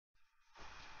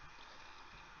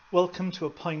Welcome to a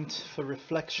point for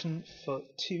reflection for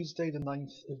Tuesday the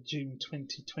 9th of June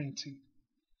 2020.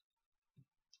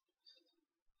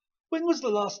 When was the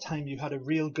last time you had a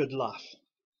real good laugh?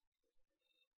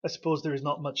 I suppose there is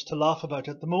not much to laugh about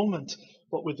at the moment,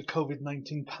 what with the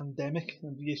COVID-19 pandemic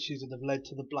and the issues that have led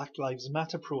to the Black Lives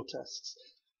Matter protests,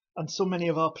 and so many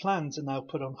of our plans are now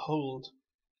put on hold.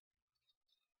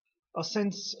 Our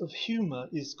sense of humour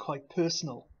is quite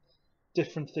personal.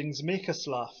 Different things make us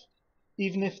laugh,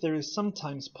 even if there is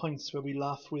sometimes points where we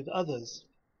laugh with others.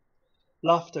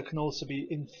 Laughter can also be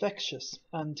infectious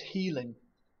and healing.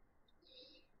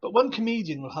 But one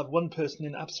comedian will have one person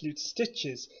in absolute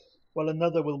stitches, while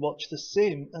another will watch the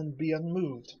same and be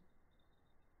unmoved.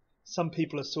 Some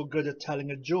people are so good at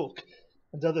telling a joke,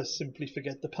 and others simply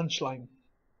forget the punchline.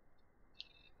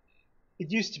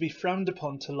 It used to be frowned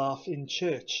upon to laugh in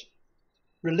church.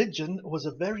 Religion was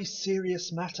a very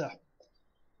serious matter.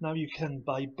 Now you can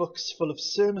buy books full of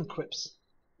sermon quips.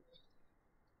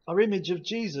 Our image of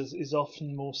Jesus is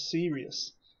often more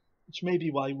serious, which may be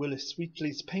why Willis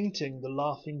Wheatley's painting, The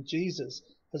Laughing Jesus,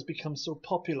 has become so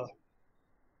popular.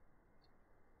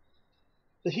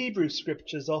 The Hebrew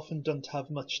scriptures often don't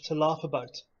have much to laugh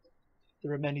about.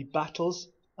 There are many battles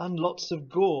and lots of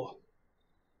gore.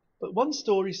 But one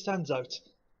story stands out,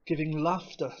 giving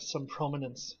laughter some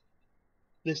prominence.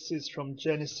 This is from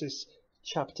Genesis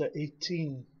chapter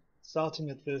 18, starting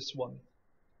at verse 1.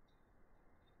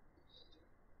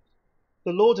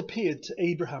 The Lord appeared to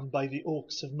Abraham by the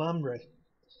oaks of Mamre.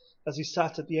 As he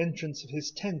sat at the entrance of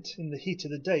his tent in the heat of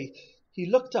the day, he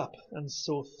looked up and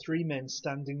saw 3 men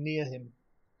standing near him.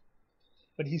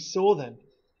 When he saw them,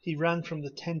 he ran from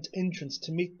the tent entrance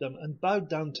to meet them and bowed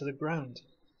down to the ground.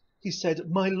 He said,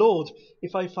 "My Lord,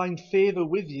 if I find favor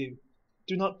with you,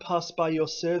 do not pass by your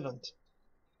servant.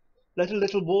 Let a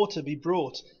little water be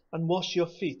brought, and wash your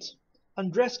feet,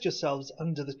 and rest yourselves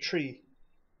under the tree.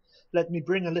 Let me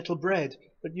bring a little bread,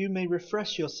 that you may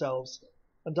refresh yourselves,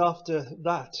 and after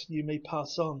that you may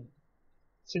pass on,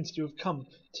 since you have come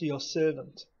to your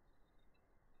servant."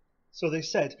 So they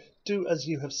said, "Do as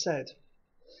you have said."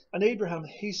 And Abraham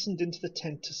hastened into the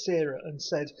tent to Sarah and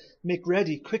said, "Make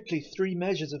ready quickly 3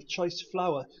 measures of choice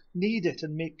flour, knead it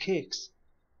and make cakes."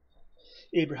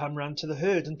 Abraham ran to the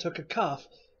herd and took a calf,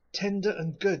 tender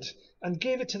and good, and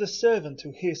gave it to the servant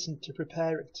who hastened to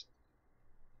prepare it.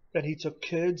 Then he took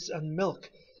curds and milk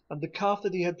and the calf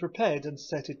that he had prepared and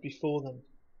set it before them.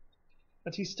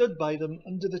 And he stood by them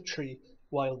under the tree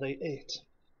while they ate.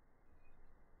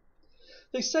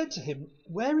 They said to him,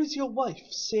 "Where is your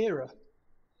wife, Sarah?"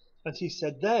 And he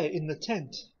said, "There in the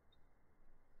tent."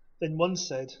 Then one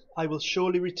said, "I will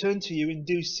surely return to you in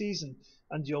due season,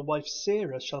 and your wife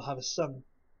Sarah shall have a son."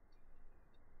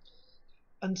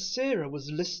 And Sarah was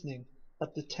listening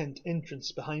at the tent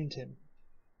entrance behind him.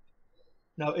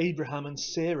 Now Abraham and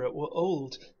Sarah were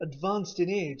old, advanced in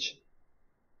age.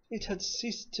 It had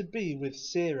ceased to be with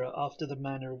Sarah after the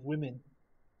manner of women.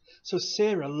 So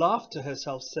Sarah laughed to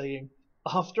herself, saying,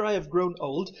 "After I have grown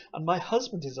old, and my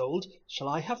husband is old, shall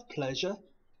I have pleasure?"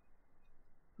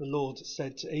 The Lord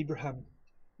said to Abraham,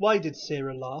 "Why did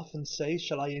Sarah laugh and say,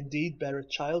 'Shall I indeed bear a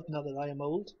child now that I am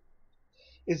old?'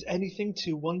 Is anything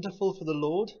too wonderful for the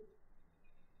Lord?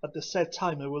 At the set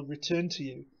time I will return to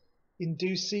you, in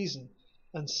due season,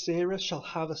 and Sarah shall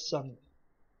have a son."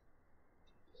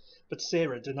 But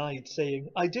Sarah denied,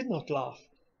 saying, "I did not laugh,"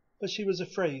 but she was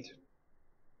afraid.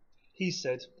 He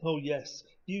said, "Oh yes,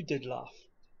 you did laugh."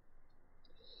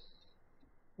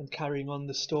 And carrying on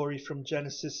the story from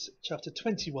Genesis chapter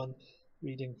 21,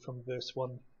 reading from verse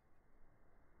 1.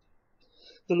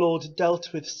 The Lord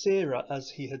dealt with Sarah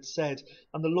as he had said,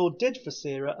 and the Lord did for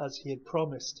Sarah as he had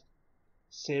promised.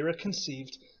 Sarah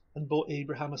conceived and bore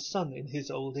Abraham a son in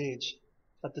his old age,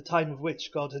 at the time of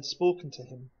which God had spoken to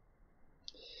him.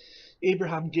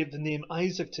 Abraham gave the name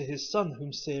Isaac to his son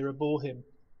whom Sarah bore him.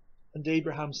 And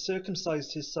Abraham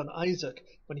circumcised his son Isaac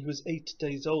when he was 8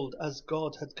 days old, as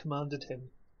God had commanded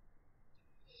him.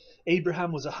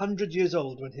 Abraham was 100 years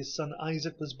old when his son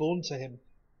Isaac was born to him.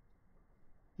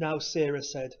 Now Sarah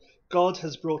said, "God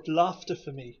has brought laughter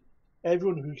for me.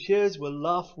 Everyone who hears will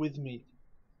laugh with me."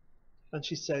 And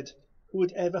she said, "Who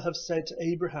would ever have said to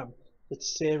Abraham that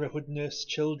Sarah would nurse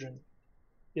children?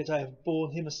 Yet I have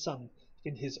borne him a son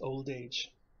in his old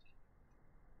age."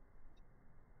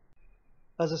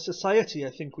 As a society,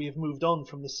 I think we have moved on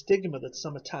from the stigma that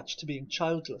some attach to being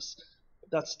childless.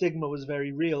 But that stigma was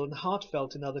very real and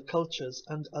heartfelt in other cultures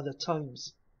and other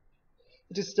times.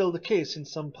 It is still the case in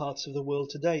some parts of the world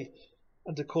today,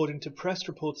 and according to press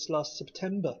reports last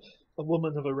September, a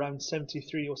woman of around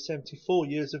 73 or 74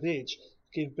 years of age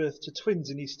gave birth to twins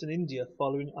in eastern India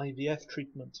following IVF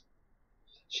treatment.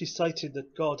 she cited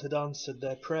that God had answered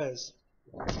their prayers.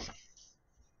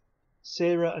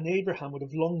 Sarah and Abraham would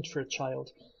have longed for a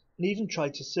child, and even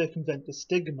tried to circumvent the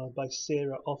stigma by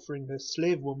Sarah offering her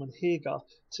slave woman Hagar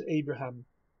to Abraham,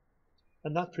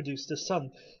 and that produced a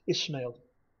son, Ishmael.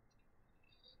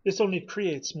 This only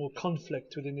creates more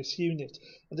conflict within this unit,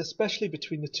 and especially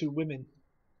between the two women.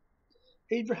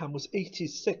 Abraham was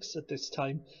 86 at this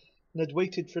time, and had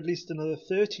waited for at least another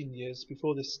 13 years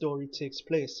before this story takes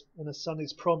place, and a son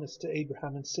is promised to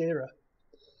Abraham and Sarah.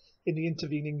 In the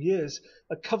intervening years,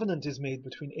 a covenant is made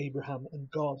between Abraham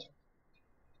and God.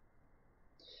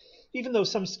 Even though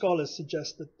some scholars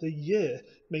suggest that the year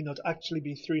may not actually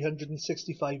be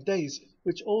 365 days,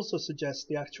 which also suggests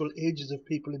the actual ages of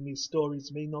people in these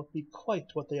stories may not be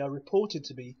quite what they are reported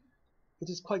to be, it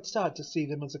is quite sad to see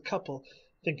them as a couple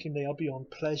thinking they are beyond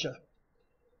pleasure.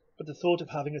 But the thought of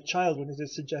having a child when it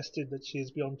is suggested that she is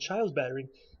beyond childbearing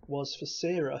was, for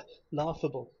Sarah,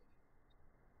 laughable.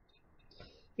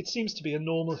 It seems to be a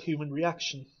normal human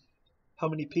reaction. How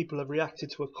many people have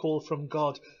reacted to a call from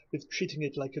God with treating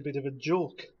it like a bit of a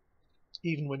joke,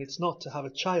 even when it's not to have a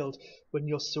child when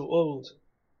you're so old?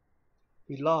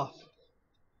 We laugh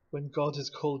when God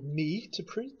has called me to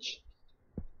preach.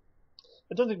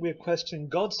 I don't think we are questioning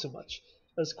God so much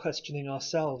as questioning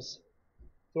ourselves.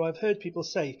 Though I've heard people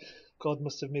say God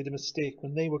must have made a mistake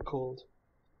when they were called.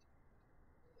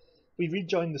 We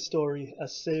rejoin the story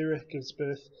as Sarah gives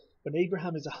birth when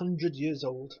Abraham is 100 years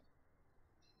old.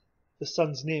 The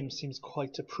son's name seems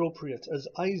quite appropriate, as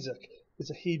Isaac is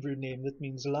a Hebrew name that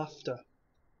means laughter.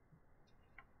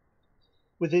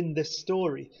 Within this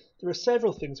story, there are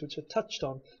several things which are touched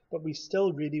on, but we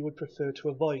still really would prefer to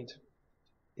avoid.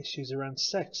 Issues around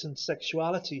sex and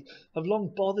sexuality have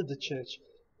long bothered the church,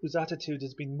 whose attitude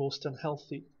has been most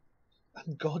unhealthy.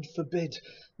 And God forbid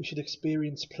we should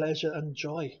experience pleasure and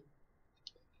joy.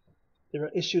 There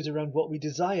are issues around what we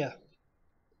desire.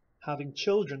 Having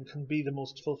children can be the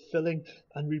most fulfilling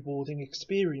and rewarding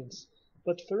experience,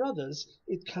 but for others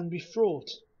it can be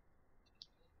fraught.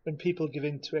 When people give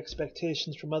in to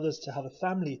expectations from others to have a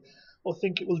family, or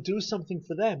think it will do something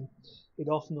for them, it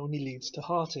often only leads to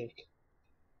heartache.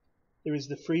 There is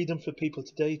the freedom for people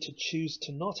today to choose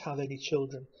to not have any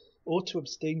children, or to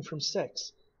abstain from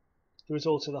sex. There is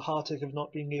also the heartache of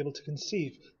not being able to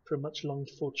conceive for a much longed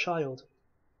for child.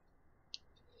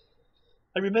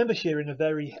 I remember hearing a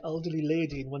very elderly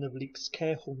lady in one of Leek's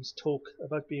care homes talk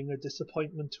about being a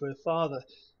disappointment to her father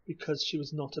because she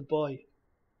was not a boy.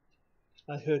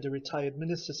 I heard a retired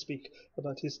minister speak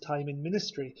about his time in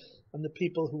ministry and the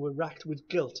people who were racked with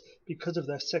guilt because of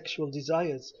their sexual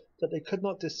desires that they could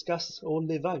not discuss or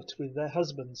live out with their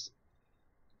husbands.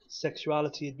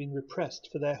 Sexuality had been repressed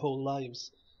for their whole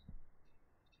lives.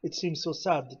 It seems so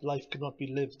sad that life could not be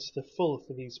lived to the full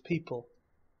for these people.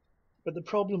 But the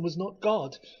problem was not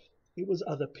God, it was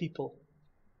other people.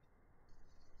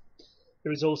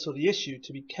 There is also the issue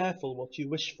to be careful what you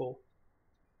wish for.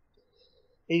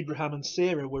 Abraham and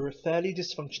Sarah were a fairly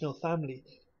dysfunctional family,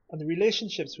 and the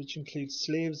relationships, which include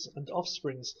slaves and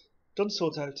offsprings, don't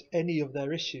sort out any of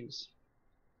their issues.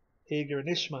 Hagar and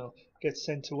Ishmael get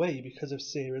sent away because of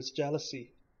Sarah's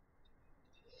jealousy.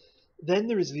 Then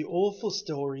there is the awful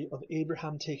story of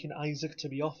Abraham taking Isaac to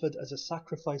be offered as a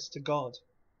sacrifice to God.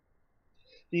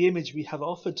 The image we have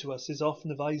offered to us is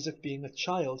often of Isaac being a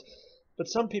child, but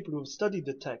some people who have studied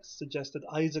the text suggest that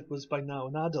Isaac was by now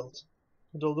an adult,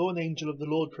 and although an angel of the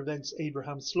Lord prevents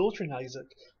Abraham slaughtering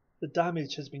Isaac, the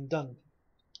damage has been done.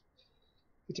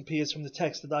 It appears from the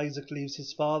text that Isaac leaves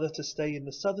his father to stay in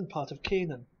the southern part of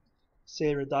Canaan.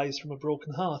 Sarah dies from a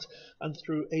broken heart, and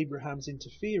through Abraham's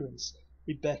interference,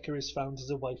 Rebekah is found as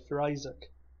a wife for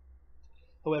Isaac.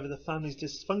 However, the family's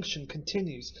dysfunction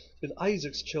continues with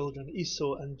Isaac's children,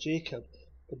 Esau and Jacob,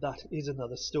 but that is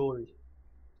another story.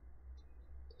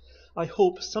 I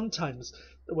hope sometimes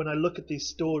that when I look at these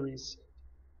stories,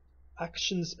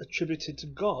 actions attributed to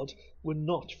God were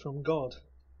not from God.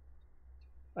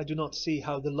 I do not see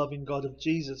how the loving God of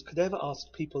Jesus could ever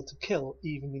ask people to kill,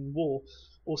 even in war,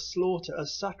 or slaughter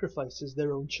as sacrifices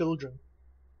their own children.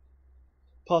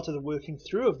 Part of the working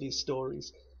through of these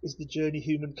stories is the journey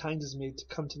humankind has made to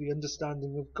come to the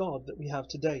understanding of God that we have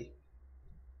today.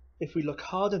 If we look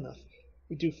hard enough,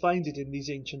 we do find it in these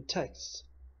ancient texts,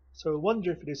 so I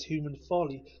wonder if it is human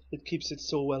folly that keeps it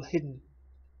so well hidden.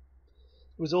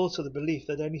 It was also the belief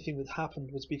that anything that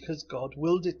happened was because God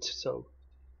willed it so.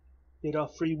 Yet our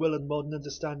free will and modern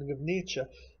understanding of nature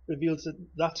reveals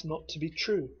that not to be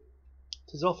true.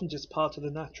 It is often just part of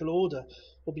the natural order,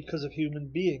 or because of human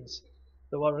beings,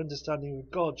 though our understanding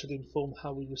of God should inform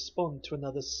how we respond to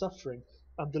another's suffering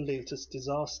and the latest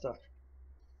disaster.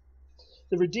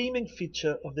 The redeeming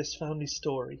feature of this family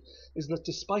story is that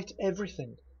despite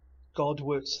everything, God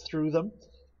works through them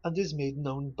and is made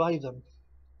known by them.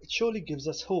 It surely gives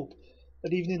us hope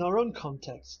that even in our own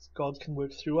context, God can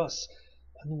work through us,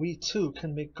 and we too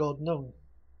can make God known.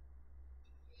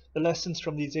 The lessons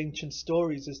from these ancient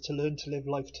stories is to learn to live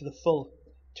life to the full,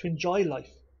 to enjoy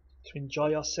life, to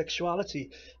enjoy our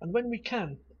sexuality, and when we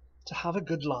can, to have a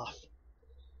good laugh.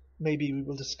 Maybe we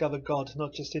will discover God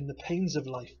not just in the pains of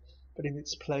life, but in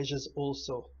its pleasures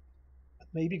also. And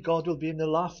maybe God will be in the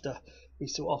laughter we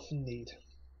so often need.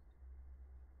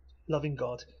 Loving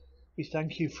God, we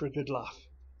thank you for a good laugh.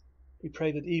 We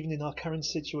pray that even in our current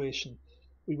situation,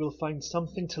 we will find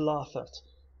something to laugh at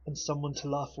and someone to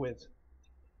laugh with.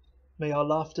 May our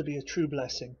laughter be a true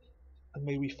blessing, and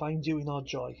may we find you in our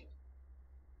joy.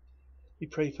 We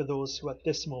pray for those who at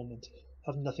this moment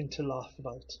have nothing to laugh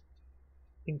about.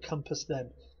 Encompass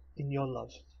them in your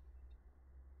love.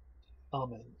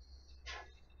 Amen.